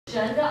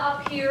agenda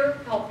up here,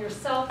 help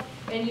yourself,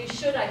 and you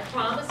should, I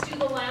promised you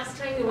the last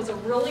time, there was a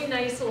really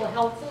nice little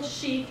helpful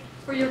sheet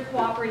for your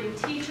cooperating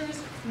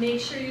teachers.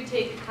 Make sure you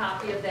take a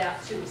copy of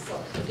that too. So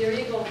there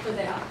you go for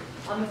that.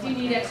 If you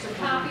need extra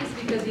copies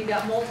because you've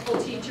got multiple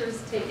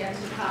teachers, take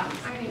extra copies.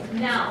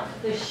 Now,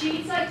 the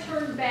sheets I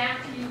turned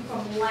back to you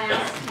from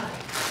last time.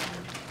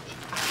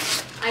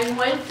 I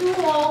went through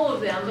all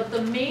of them, but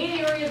the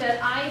main area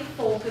that I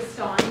focused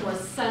on was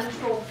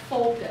central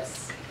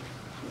focus.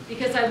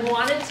 Because I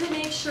wanted to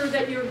make sure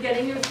that you're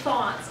getting your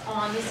thoughts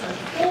on the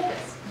central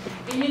focus.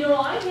 And you know,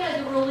 I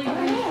had to really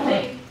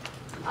rethink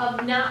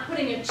of not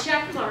putting a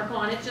check mark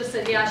on it, just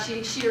said, yeah,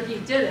 she or he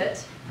did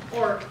it,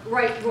 or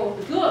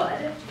wrote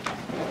good.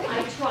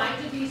 I tried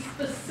to be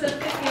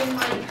specific in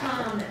my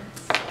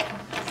comments.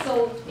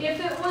 So if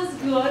it was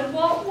good,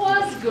 what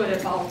was good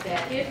about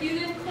that? If you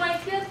didn't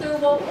quite get there,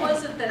 what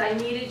was it that I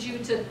needed you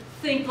to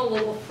think a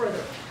little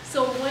further?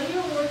 So when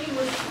you're working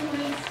with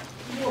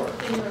students'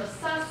 work and you're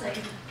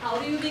assessing, how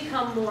do you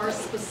become more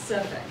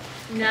specific?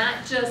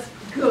 Not just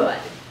good.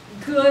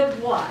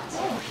 Good what?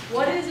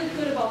 What is it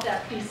good about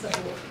that piece of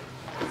work?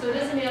 So it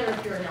doesn't matter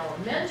if you're an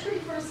elementary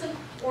person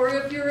or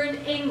if you're an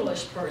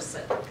English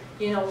person.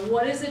 You know,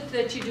 what is it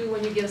that you do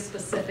when you give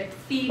specific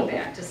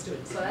feedback to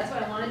students? So that's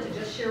what I wanted to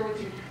just share with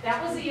you.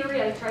 That was the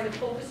area I tried to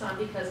focus on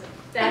because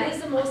that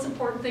is the most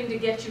important thing to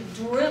get you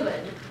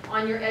driven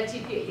on your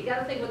edTPA. You got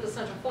to think what the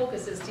central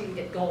focus is to even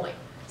get going.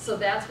 So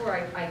that's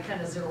where I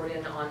kind of zeroed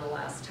in on the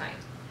last time.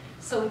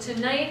 So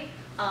tonight,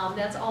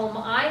 that's all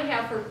I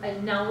have for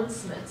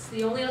announcements.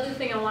 The only other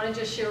thing I want to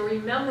just share,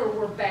 remember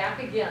we're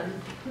back again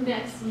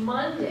next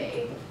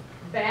Monday,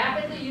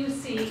 back at the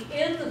UC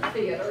in the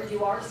theater.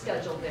 You are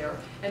scheduled there,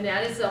 and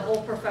that is the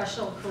whole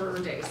professional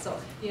career day. So,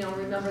 you know,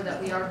 remember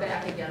that we are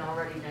back again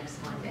already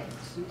next Monday.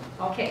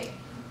 Okay,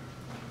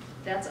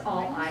 that's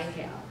all I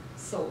have.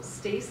 So,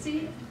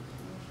 Stacy,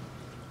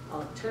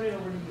 I'll turn it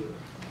over to you.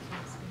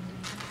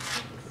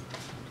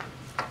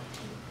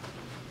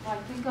 I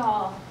think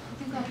I'll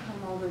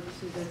come over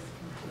to this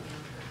computer.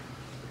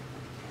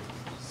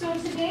 So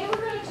today we're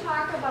going to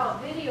talk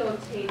about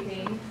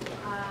videotaping,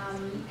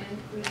 and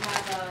we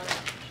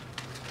have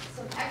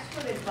some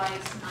expert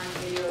advice on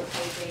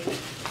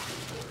videotaping.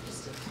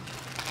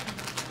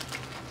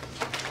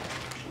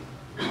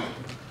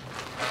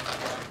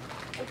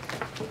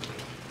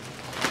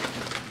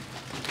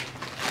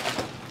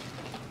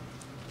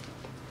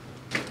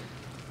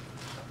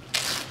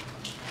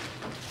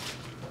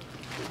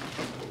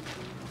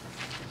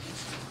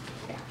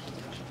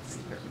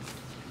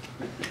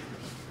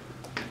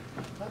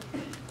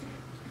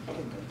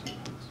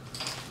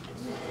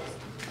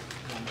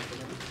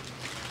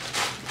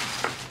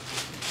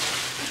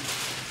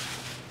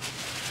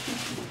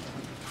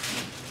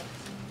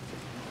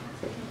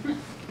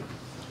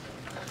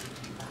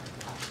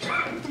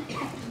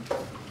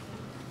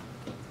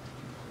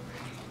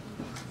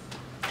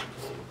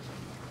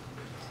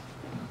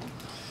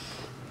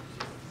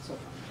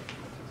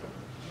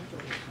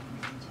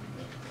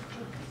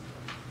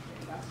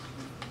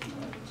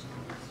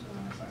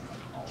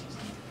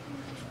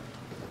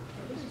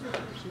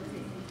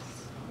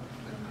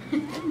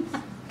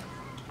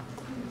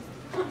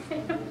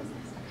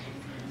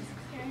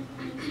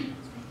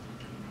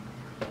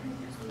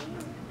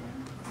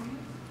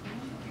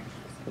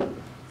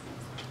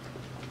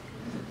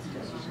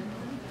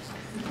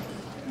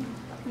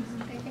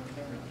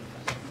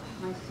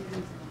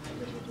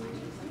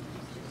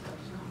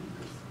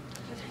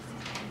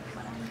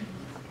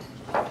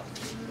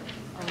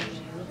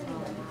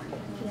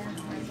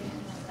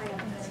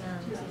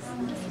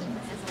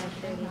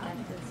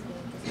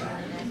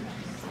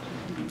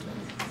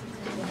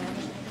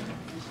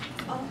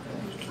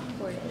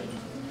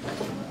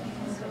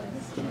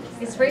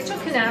 Is Rachel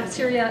Knapps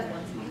here yet?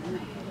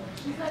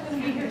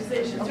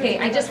 Okay,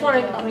 I just want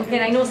to,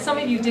 and I know some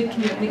of you did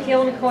commute.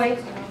 Michaela McCoy?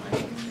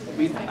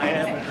 I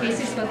have.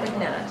 Casey Smith is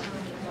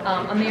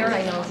not. Amir,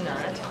 I know is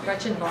not.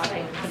 Gretchen Bach,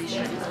 I'm pretty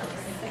sure is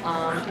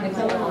not.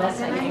 Nicole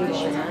Ellis, I know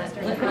is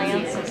not.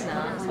 Lance is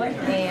not.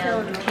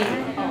 And Kate,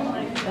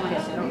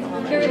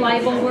 okay. Carrie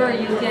Leibel, where are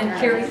you again?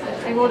 Carrie,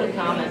 I wrote a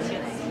comment.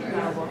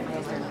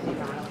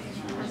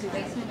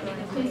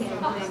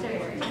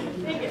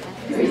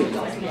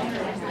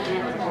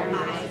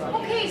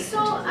 Okay, so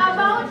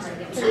about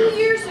 2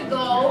 years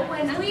ago,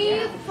 when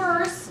we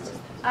first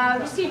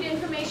received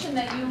information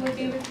that you would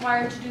be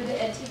required to do the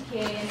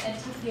edTPA and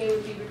edTPA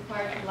would be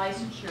required for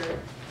licensure,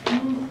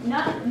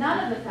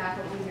 none of the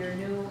faculty here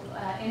knew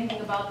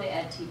anything about the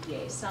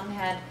edTPA. Some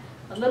had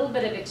a little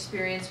bit of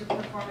experience with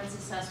performance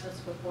assessments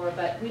before,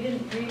 but we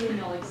didn't really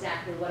know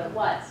exactly what it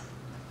was.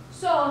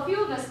 So a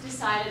few of us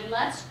decided,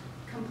 let's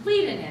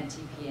complete an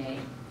edTPA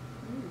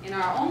in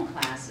our own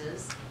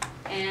classes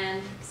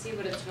and see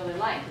what it's really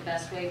like. The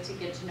best way to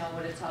get to know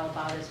what it's all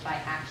about is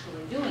by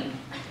actually doing it.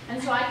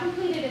 And so I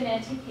completed an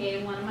edTPA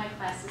in one of my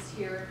classes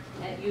here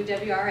at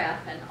UWRF,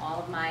 and all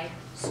of my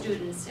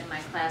students in my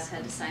class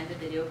had to sign the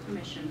video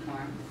permission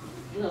form.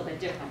 A little bit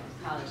different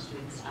with college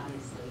students,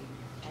 obviously.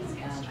 I'm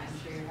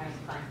sure you're having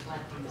fun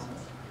collecting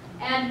those.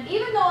 And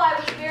even though I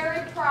was very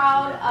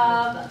proud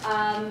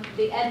of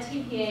the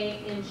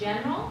edTPA in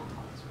general.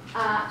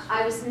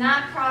 I was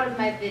not proud of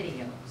my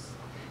videos.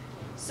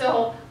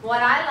 So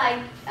what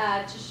I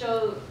like to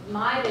show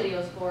my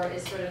videos for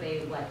is sort of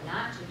a what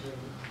not to do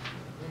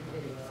with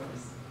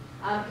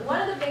videos.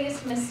 One of the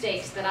biggest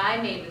mistakes that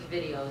I made with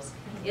videos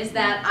is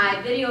that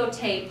I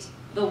videotaped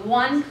the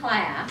one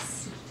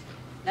class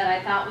that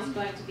I thought was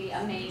going to be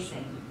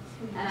amazing.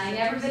 And I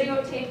never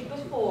videotaped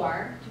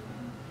before,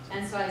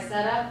 and so I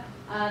set up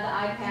the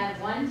iPad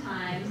one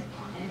time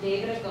and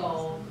gave it a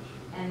go,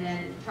 and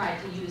then tried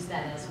to use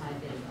that as my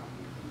video.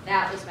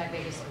 That was my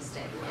biggest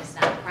mistake, is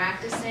not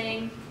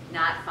practicing,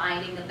 not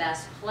finding the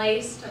best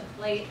place to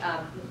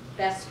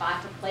best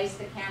spot to place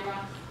the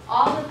camera.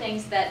 All the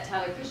things that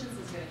Tyler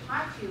Christensen is going to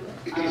talk to you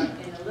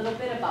in a little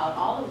bit about,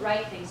 all the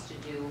right things to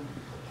do.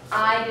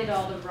 I did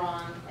all the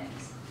wrong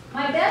things.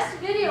 My best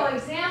video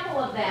example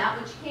of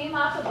that, which came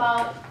up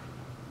about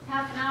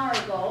half an hour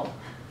ago,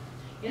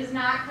 is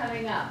not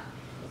coming up.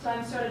 So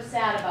I'm sort of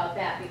sad about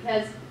that,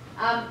 because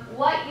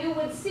what you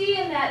would see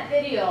in that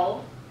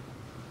video,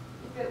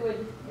 if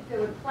it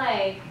would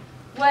play,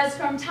 was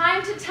from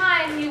time to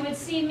time you would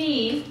see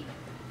me,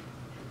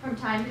 from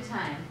time to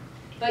time,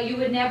 but you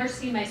would never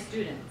see my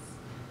students.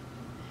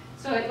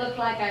 So it looked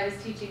like I was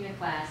teaching a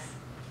class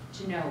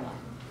to no one.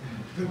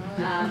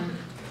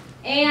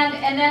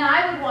 And then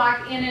I would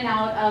walk in and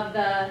out of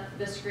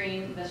the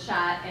screen, the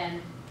shot,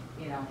 and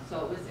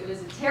so it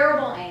was a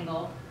terrible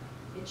angle.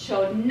 It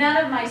showed none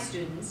of my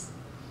students.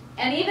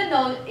 And even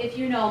though, if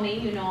you know me,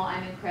 you know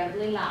I'm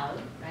incredibly loud,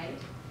 right?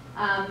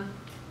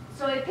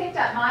 So it picked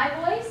up my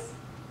voice,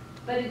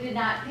 but it did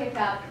not pick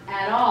up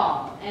at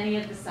all any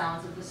of the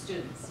sounds of the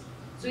students.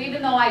 So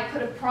even though I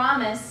could have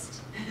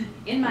promised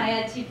in my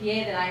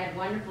edTPA that I had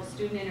wonderful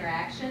student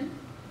interaction,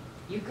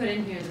 you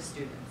couldn't hear the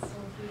students.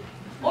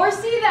 Or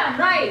see them,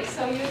 right?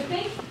 So you would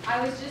think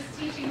I was just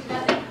teaching to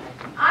nothing.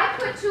 I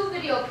put 2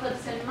 video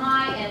clips in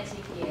my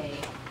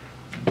edTPA.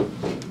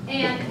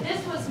 And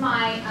this was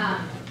my,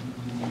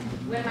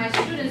 when my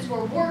students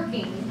were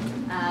working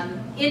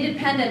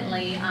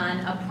independently on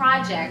a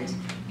project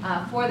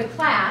for the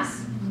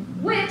class,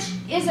 which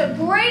is a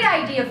great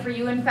idea for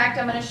you. In fact,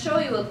 I'm going to show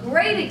you a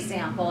great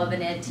example of an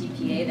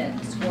edTPA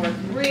that scored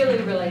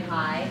really, really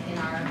high in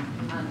our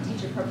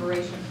teacher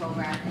preparation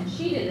program, and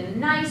she did a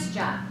nice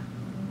job.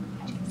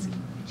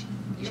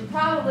 You're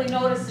probably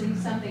noticing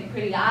something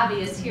pretty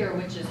obvious here,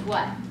 which is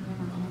what?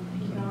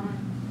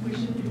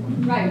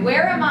 Right,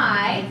 where am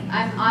I?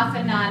 I'm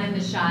often not in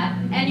the shot,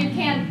 and you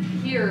can't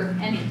hear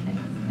anything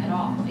at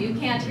all. You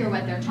can't hear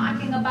what they're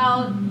talking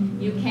about.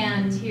 You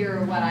can't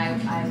hear what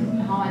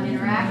how I'm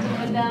interacting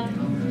with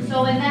them.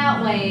 So in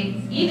that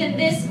way, even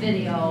this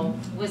video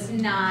was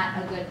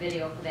not a good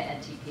video for the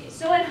edTPA.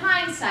 So in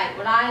hindsight,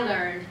 what I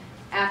learned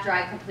after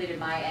I completed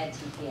my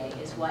edTPA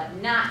is what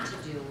not to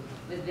do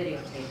with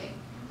videotaping.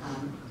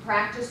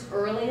 Practice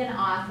early and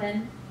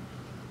often,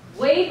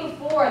 way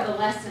before the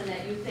lesson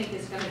that you think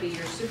is going to be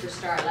your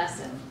superstar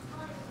lesson.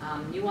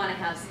 You want to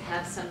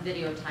have some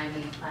video time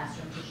in the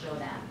classroom to show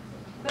that.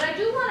 But I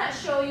do want to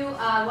show you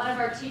one of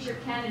our teacher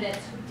candidates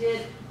who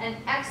did an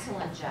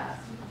excellent job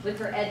with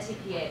her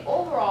edTPA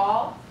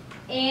overall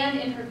and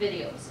in her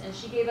videos. And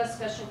she gave us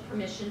special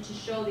permission to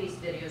show these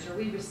videos, or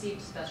we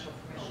received special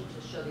permission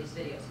to show these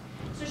videos.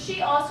 So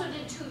she also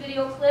did 2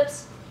 video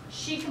clips.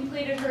 She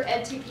completed her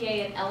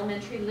edTPA in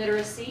elementary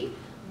literacy,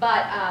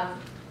 but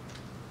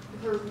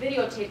her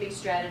videotaping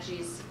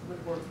strategies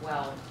would work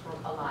well for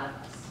a lot of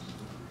us.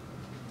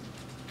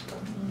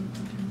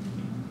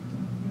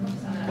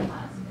 Oops, I'm gonna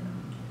pause it.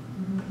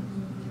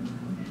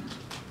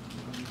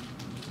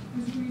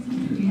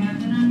 You have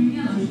that on your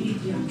yellow sheet?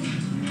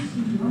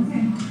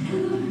 Okay.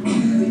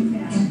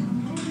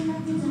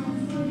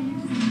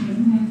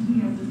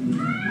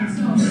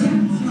 So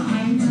I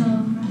will,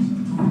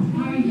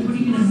 what are you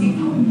going to pay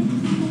for?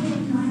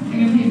 Are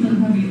you going to pay for the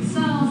puppy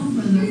itself,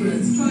 for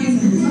its toys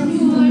and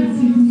food?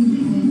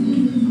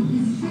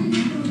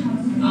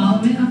 All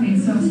of it? Okay,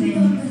 so say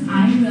I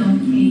will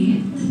pay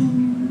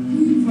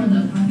for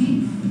the puppy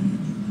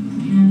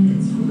and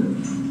its food.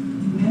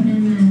 And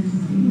then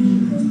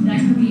that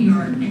could be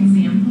your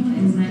example,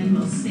 is that you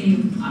will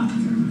save up.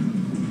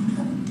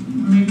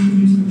 Or maybe you could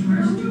do some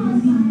charge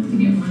to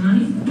get more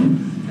money.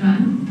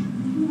 Good.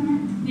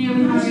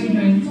 Naomi, how are you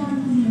doing?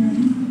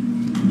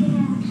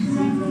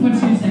 What's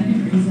your second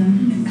reason?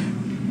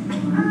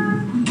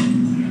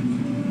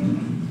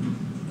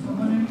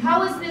 How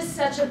is this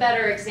such a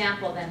better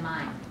example than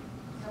mine?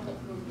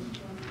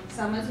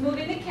 Someone's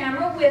moving the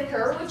camera with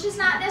her, which is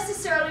not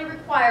necessarily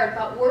required,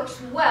 but works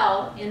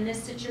well in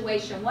this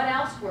situation. What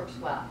else works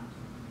well?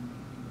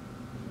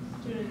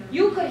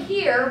 You could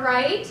hear,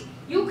 right?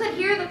 You could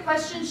hear the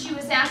questions she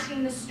was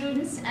asking the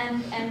students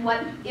and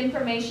what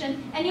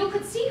information, and you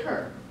could see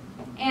her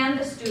and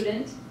the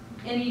student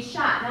in each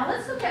shot. Now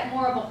let's look at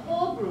more of a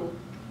whole group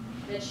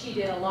that she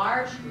did, a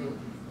large group,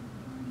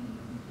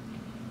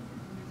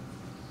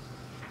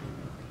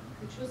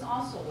 which was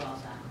also well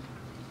done.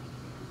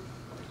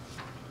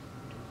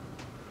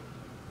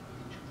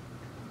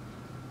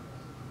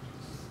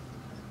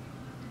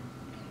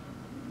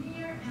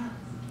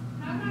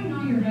 How do I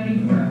know you're ready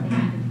for a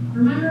pet?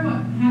 Remember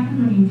what happened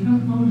when you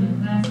took home the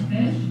class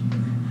fish?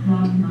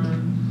 Love, Mom.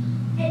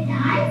 It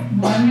died?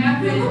 What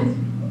happened?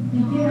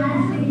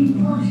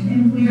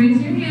 Raise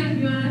your hand if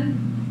you want to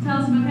tell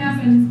us what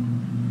happened.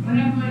 What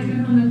happened when you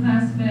took home the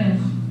class fish?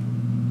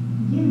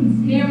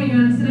 Naomi, you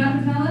want to sit up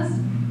and tell us?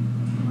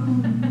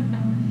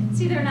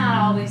 See, they're not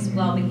always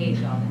well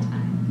behaved all the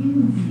time.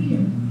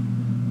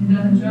 It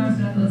doesn't show us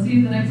that. Let's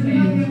see the next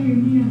page.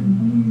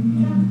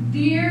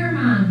 Dear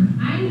Mom,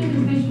 I knew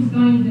the fish was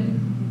going to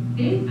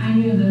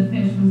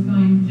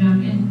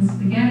jump into the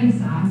spaghetti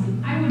sauce.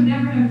 I would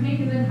never have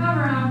taken the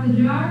cover off the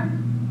jar.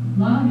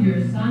 Love,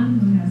 your son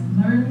who has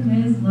learned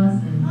his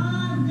lesson.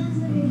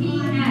 He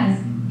has.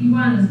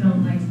 Iguanas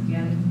don't like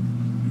spaghetti.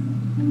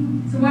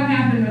 So what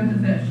happened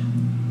with the fish?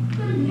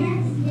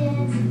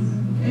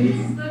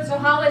 So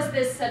how is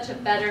this such a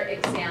better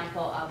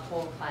example of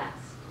whole class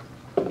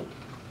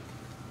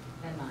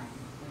than mine,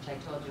 which I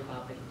told you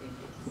about, but you didn't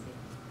get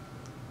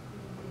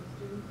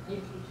to see?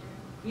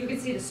 You can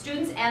see the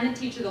students and the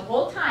teacher the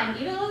whole time.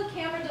 Even though the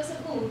camera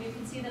doesn't move, you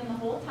can see them the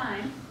whole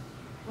time.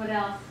 What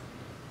else?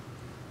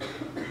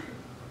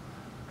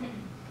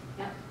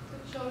 Yep.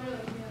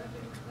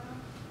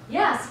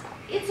 Yes,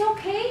 it's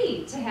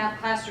okay to have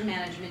classroom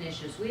management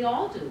issues. We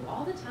all do,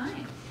 all the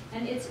time.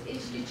 And it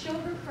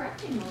showed her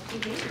correcting those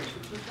behaviors,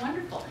 which was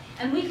wonderful.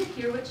 And we could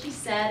hear what she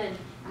said, and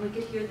we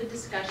could hear the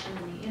discussion,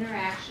 and the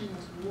interaction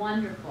was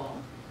wonderful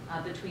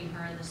between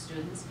her and the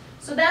students.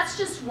 So that's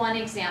just one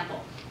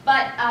example.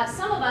 But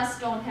some of us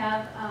don't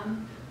have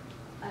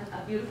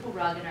a beautiful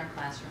rug in our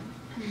classroom.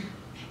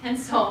 And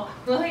so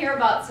we'll hear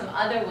about some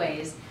other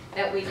ways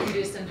that we can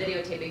do some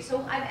videotaping.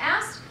 So I've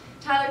asked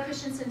Tyler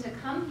Christensen to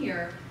come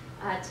here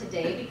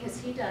today because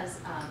he does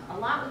a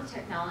lot with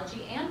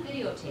technology and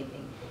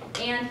videotaping.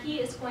 And he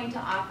is going to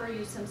offer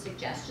you some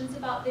suggestions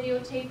about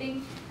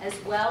videotaping, as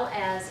well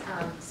as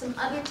some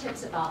other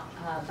tips about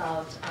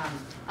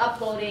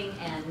uploading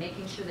and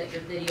making sure that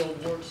your video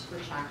works for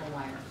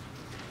Shacklewire.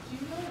 Do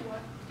you know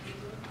what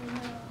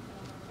technology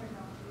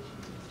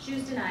She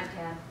used an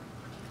iPad.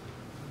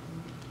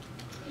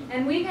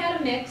 And we've had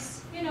a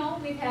mix, you know,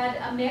 we've had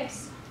a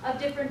mix of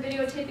different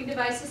videotaping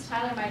devices.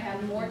 Tyler might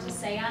have more to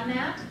say on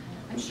that.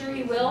 I'm sure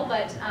he will,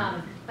 but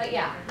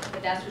yeah,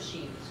 but that's what she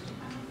used.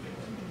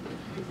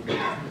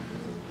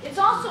 It's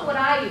also what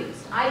I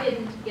used. I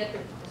didn't get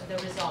the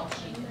results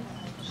she did.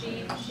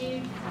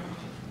 She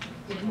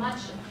did a much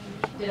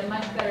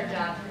better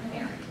job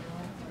preparing.